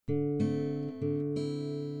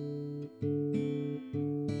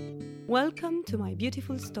Welcome to My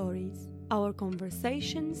Beautiful Stories, our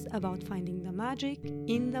conversations about finding the magic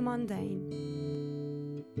in the mundane.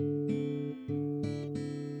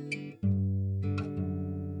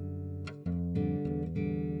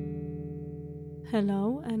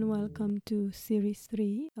 Hello and welcome to Series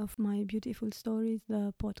 3 of My Beautiful Stories,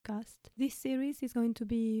 the podcast. This series is going to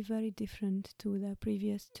be very different to the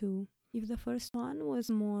previous two. If the first one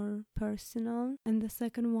was more personal and the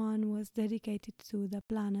second one was dedicated to the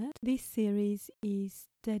planet, this series is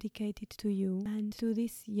dedicated to you and to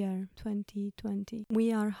this year, 2020.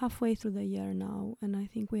 We are halfway through the year now, and I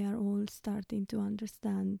think we are all starting to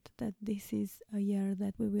understand that this is a year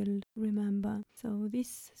that we will remember. So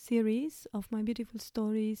this series of My Beautiful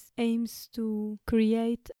Stories aims to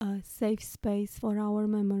create a safe space for our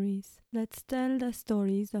memories. Let's tell the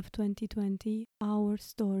stories of 2020, our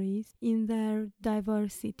stories, in their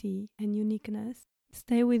diversity and uniqueness.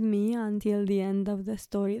 Stay with me until the end of the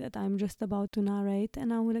story that I'm just about to narrate,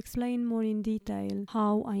 and I will explain more in detail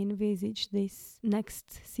how I envisage this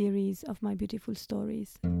next series of My Beautiful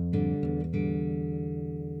Stories.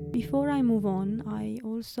 Before I move on, I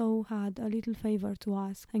also had a little favor to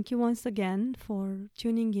ask. Thank you once again for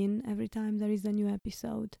tuning in every time there is a new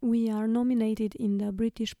episode. We are nominated in the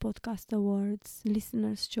British Podcast Awards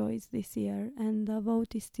Listener's Choice this year, and the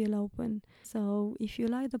vote is still open. So if you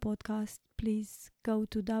like the podcast, please go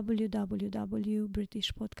to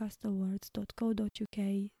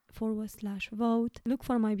www.britishpodcastawards.co.uk/vote. Look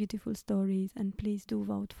for My Beautiful Stories and please do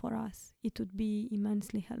vote for us. It would be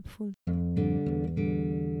immensely helpful.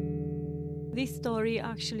 This story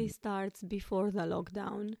actually starts before the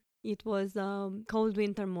lockdown. It was a cold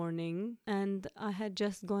winter morning and I had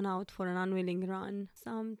just gone out for an unwilling run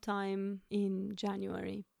sometime in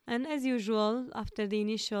January. And as usual, after the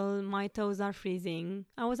initial "my toes are freezing,"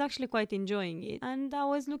 I was actually quite enjoying it. And I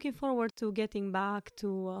was looking forward to getting back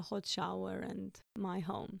to a hot shower and my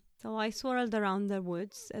home. So I swirled around the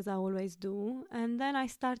woods, as I always do, and then I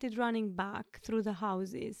started running back through the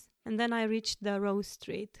houses. And then I reached the Rose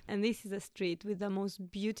Street, and this is a street with the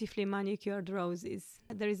most beautifully manicured roses.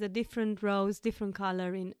 There is a different rose, different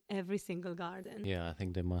color in every single garden. Yeah, I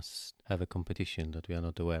think they must have a competition that we are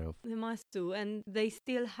not aware of. They must do, and they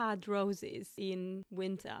still had roses in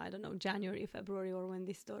winter, I don't know, January, February, or when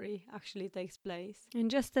this story actually takes place.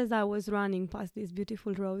 And just as I was running past these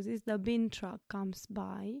beautiful roses, the bin truck comes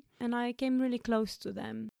by, and I came really close to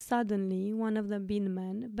them. Suddenly, one of the bin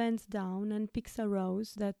men bends down and picks a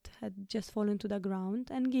rose that had just fallen to the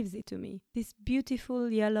ground and gives it to me. This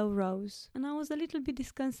beautiful yellow rose. And I was a little bit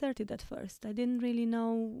disconcerted at first. I didn't really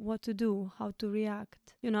know what to do, how to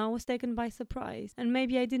react. I was taken by surprise. And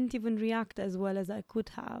maybe I didn't even react as well as I could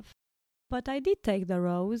have. But I did take the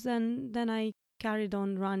rose, and then I carried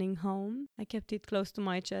on running home. I kept it close to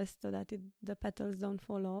my chest so that the petals don't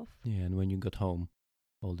fall off. Yeah, and when you got home,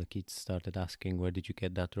 all the kids started asking, where did you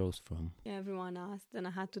get that rose from? Everyone asked, and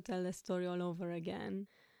I had to tell the story all over again.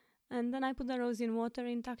 And then I put the rose in water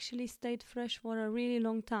and it actually stayed fresh for a really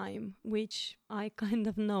long time, which I kind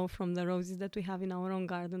of know from the roses that we have in our own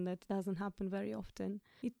garden that doesn't happen very often.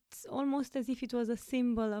 It's almost as if it was a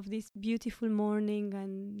symbol of this beautiful morning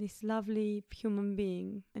and this lovely human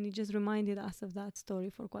being. And it just reminded us of that story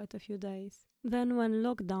for quite a few days. Then when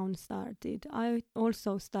lockdown started, I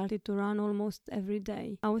also started to run almost every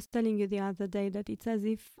day. I was telling you the other day that it's as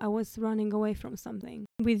if I was running away from something.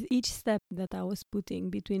 With each step that I was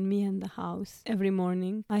putting between me and the house every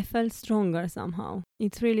morning, I felt stronger somehow.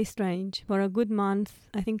 It's really strange. For a good month,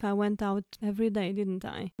 I think I went out every day, didn't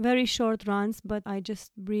I? Very short runs, but I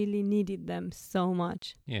just really needed them so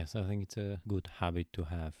much. Yes, I think it's a good habit to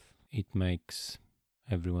have. It makes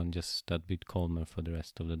everyone just that bit calmer for the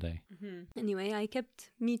rest of the day. Anyway, I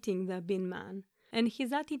kept meeting the bin man, and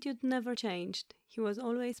his attitude never changed. He was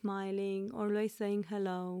always smiling, always saying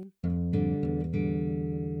hello.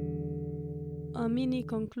 A mini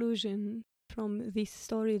conclusion from this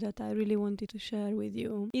story that I really wanted to share with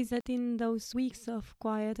you is that in those weeks of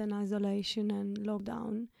quiet and isolation and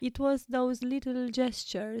lockdown, it was those little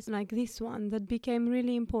gestures like this one that became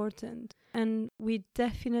really important, and we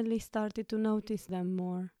definitely started to notice them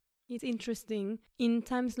more. It's interesting, in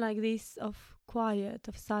times like this of quiet,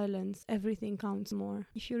 of silence, everything counts more.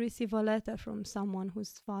 If you receive a letter from someone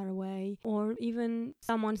who's far away, or even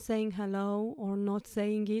someone saying hello or not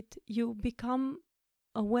saying it, you become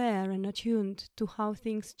aware and attuned to how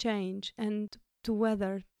things change and to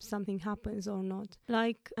whether something happens or not.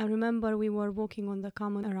 Like, I remember we were walking on the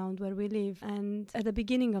common around where we live, and at the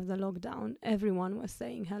beginning of the lockdown, everyone was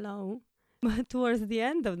saying hello. But towards the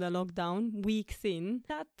end of the lockdown, weeks in,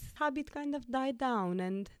 that habit kind of died down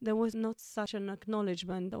and there was not such an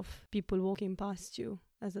acknowledgement of people walking past you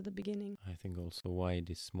as at the beginning. I think also why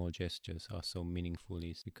these small gestures are so meaningful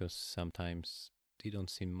is because sometimes they don't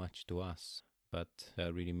seem much to us, but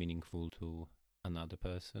they're really meaningful to another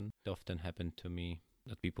person. It often happened to me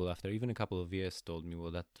that people after even a couple of years told me, well,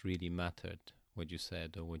 that really mattered, what you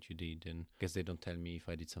said or what you did. And I guess they don't tell me if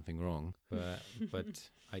I did something wrong, but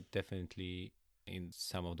I definitely, in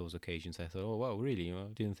some of those occasions, I thought, oh, wow, really? I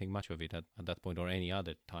didn't think much of it at that point or any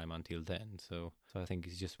other time until then. So I think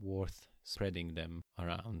it's just worth spreading them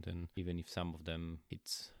around. And even if some of them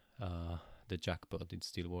it's the jackpot, it's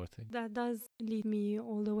still worth it. That does lead me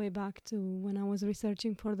all the way back to when I was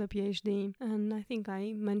researching for the PhD. And I think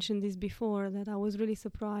I mentioned this before, that I was really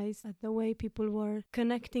surprised at the way people were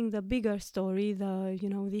connecting the bigger story,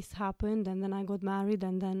 this happened and then I got married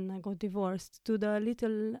and then I got divorced, to the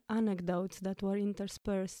little anecdotes that were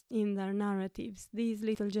interspersed in their narratives. These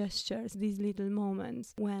little gestures, these little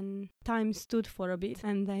moments when time stood for a bit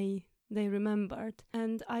and they remembered.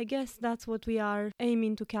 And I guess that's what we are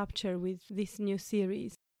aiming to capture with this new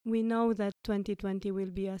series. We know that 2020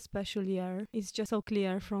 will be a special year. It's just so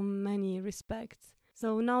clear from many respects.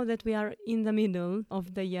 So now that we are in the middle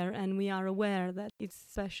of the year and we are aware that it's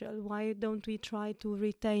special, why don't we try to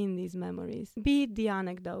retain these memories? Be it the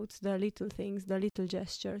anecdotes, the little things, the little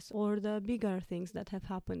gestures, or the bigger things that have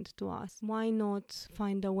happened to us. Why not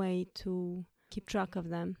find a way to keep track of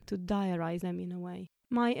them, to diarize them in a way?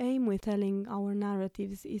 My aim with telling our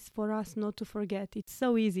narratives is for us not to forget. It's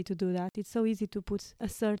so easy to do that. It's so easy to put a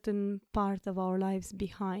certain part of our lives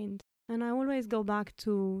behind. And I always go back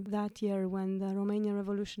to that year when the Romanian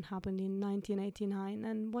Revolution happened in 1989.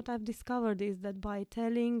 And what I've discovered is that by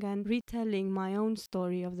telling and retelling my own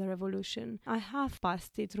story of the revolution, I have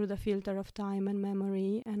passed it through the filter of time and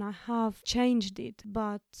memory, and I have changed it.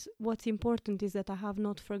 But what's important is that I have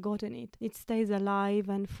not forgotten it. It stays alive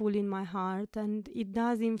and full in my heart, and it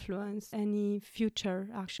does influence any future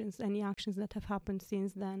actions, any actions that have happened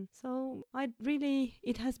since then. So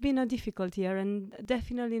it has been a difficult year, and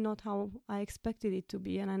definitely not how I expected it to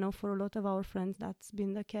be, and I know for a lot of our friends that's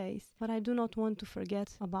been the case. But I do not want to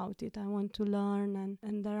forget about it. I want to learn,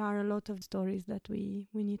 and there are a lot of stories that we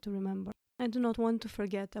need to remember. I do not want to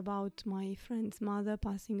forget about my friend's mother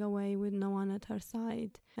passing away with no one at her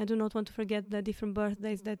side. I do not want to forget the different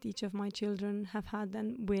birthdays that each of my children have had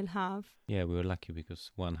and will have. Yeah, we were lucky because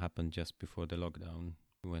one happened just before the lockdown.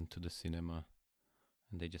 We went to the cinema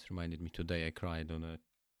and they just reminded me today I cried on a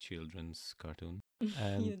children's cartoon.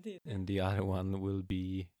 And, You did. And the other one will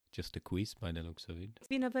be just a quiz by the looks of it. It's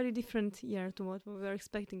been a very different year to what we were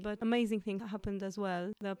expecting, but amazing thing happened as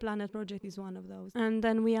well. The Planet Project is one of those. And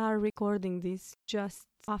then we are recording this just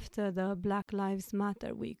after the Black Lives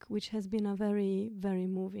Matter week, which has been a very, very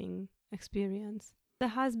moving experience. There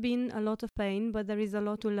has been a lot of pain, but there is a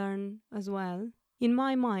lot to learn as well. In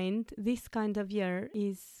my mind, this kind of year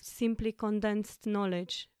is simply condensed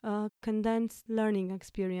knowledge, a condensed learning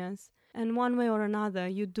experience. And one way or another,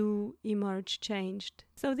 you do emerge changed.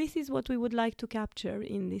 So this is what we would like to capture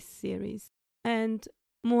in this series. And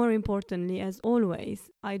more importantly, as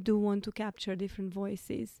always, I do want to capture different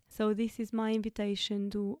voices. So this is my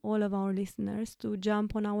invitation to all of our listeners to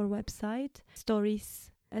jump on our website,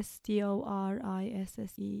 storisse.com,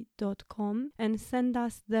 and send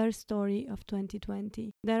us their story of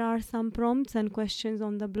 2020. There are some prompts and questions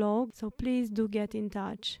on the blog, so please do get in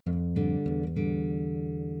touch.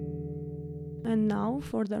 And now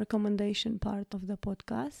for the recommendation part of the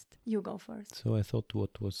podcast, you go first. So I thought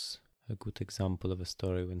what was a good example of a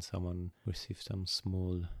story when someone received some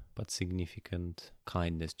small but significant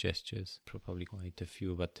kindness gestures, probably quite a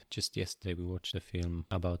few, but just yesterday we watched a film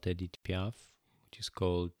about Edith Piaf, which is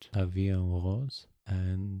called La Vie en Rose.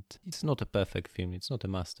 And it's not a perfect film, it's not a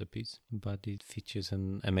masterpiece, but it features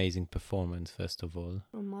an amazing performance, first of all.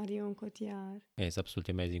 From Marion Cotillard. Yeah, it's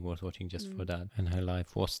absolutely amazing, worth watching just for that. And her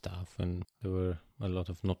life was tough, and there were a lot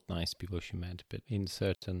of not nice people she met, but in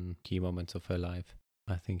certain key moments of her life,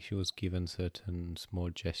 I think she was given certain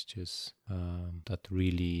small gestures that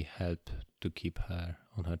really help to keep her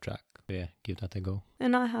on her track. Yeah, give that a go.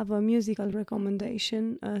 And I have a musical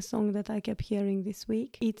recommendation, a song that I kept hearing this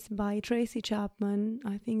week. It's by Tracy Chapman.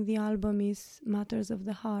 I think the album is Matters of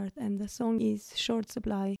the Heart, and the song is Short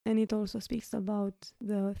Supply. And it also speaks about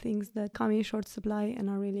the things that come in short supply and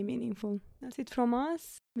are really meaningful. That's it from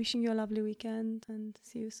us. Wishing you a lovely weekend and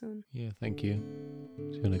see you soon. Yeah, thank you.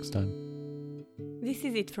 See you next time. This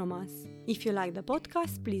is it from us. If you like the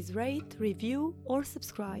podcast, please rate, review, or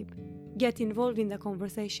subscribe. Get involved in the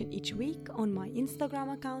conversation each week on my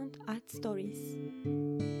Instagram account @stories.